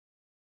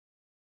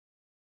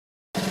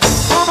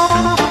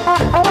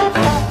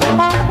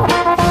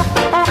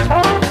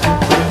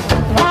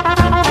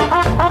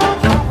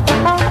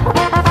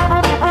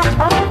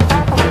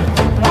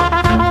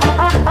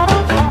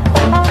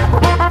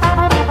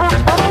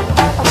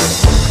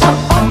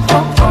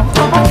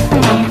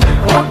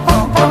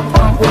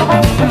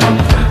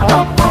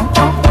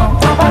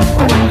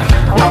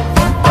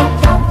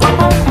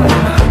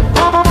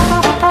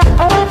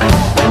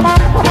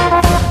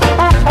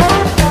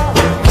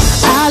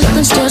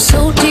stare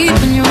so deep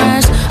in your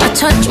eyes. I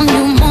touch on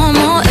you more and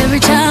more every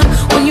time.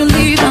 When you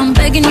leave, I'm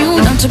begging you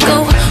not to go.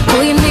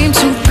 Call your name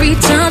 2-3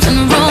 times in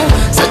a row.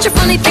 Such a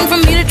funny thing for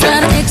me to try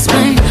to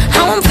explain.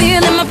 How I'm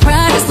feeling, my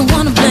pride is the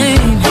one to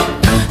blame.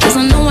 Cause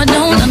I know I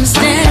don't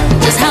understand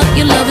just how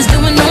your love is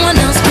doing, no one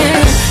else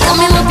can. Got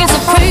me looking so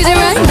crazy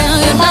right now.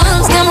 Your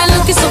love's got me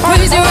looking so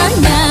crazy right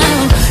now.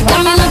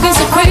 Got me looking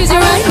so crazy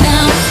right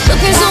now.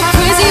 Looking so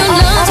crazy, your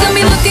love's got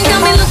me looking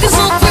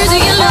so crazy,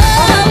 your love.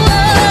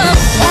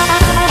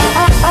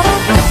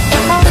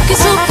 Looking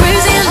so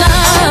crazy, your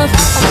love.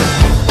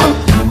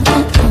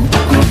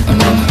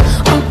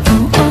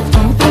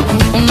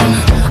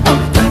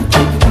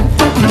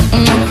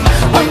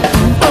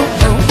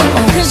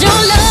 Cause your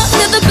love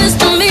got the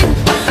best of me.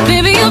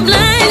 Baby, you're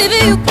blind, baby,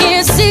 you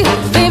can't see.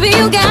 Baby,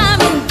 you got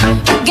me,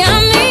 you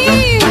got me,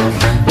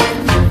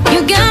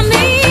 you got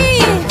me.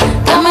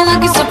 Got me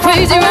looking so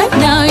crazy right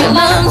now. Your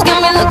love's got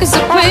me looking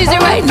so crazy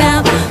right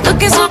now.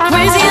 Looking so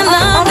crazy in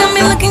love. Got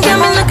me looking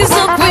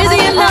so crazy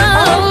in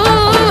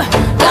love.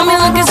 Got me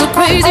looking so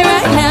crazy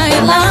right now.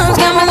 Your love's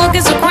got me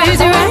looking so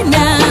crazy right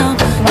now.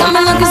 Got me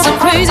looking so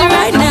crazy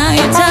right now.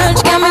 Your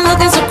touch got me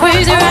looking so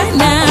crazy right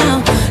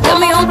now. Got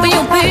me hoping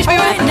you'll page me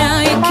right now.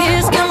 Your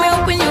kiss got me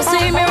hoping you'll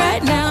save me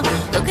right now.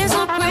 Looking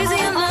so crazy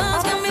in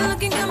love. Got me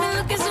looking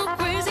so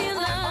crazy in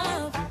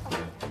love.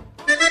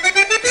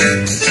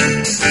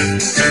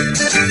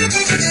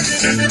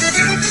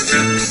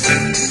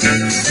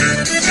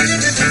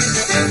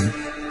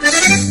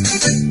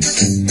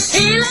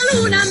 E la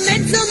luna a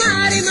mezzo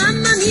mare,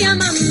 mamma mia,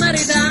 mamma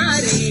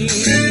redari.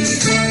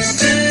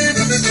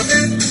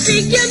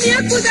 Figlia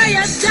mia, potrai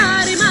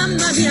assare,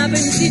 mamma mia,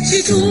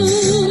 pensici tu.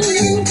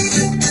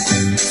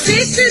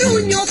 Se si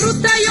rugno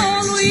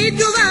fruttaiolo, i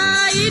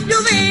giovai, i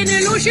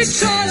giovene, lo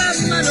cicciola a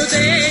mano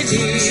tevi.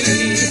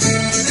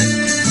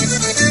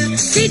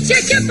 Si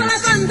c'è che fa la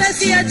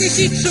fantasia di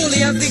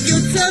ciccioli a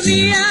figliuzza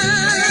mia.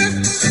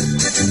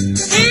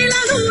 E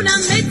la luna a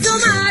mezzo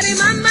mare,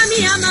 mamma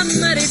mia,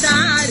 mamma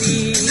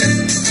redari.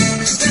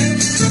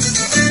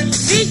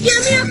 Figlia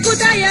mia,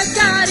 potrai a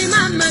dare,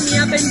 mamma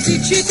mia,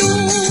 pensici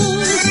tu.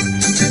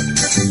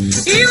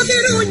 Io ti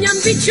rugno un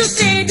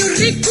picciotteto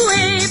ricco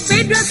e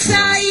vedo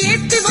assai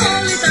e ti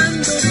vuole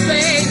tanto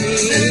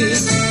bene.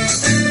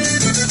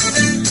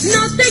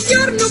 Notte e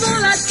giorno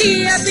vola a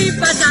te a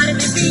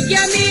passarmi,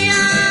 figlia mia.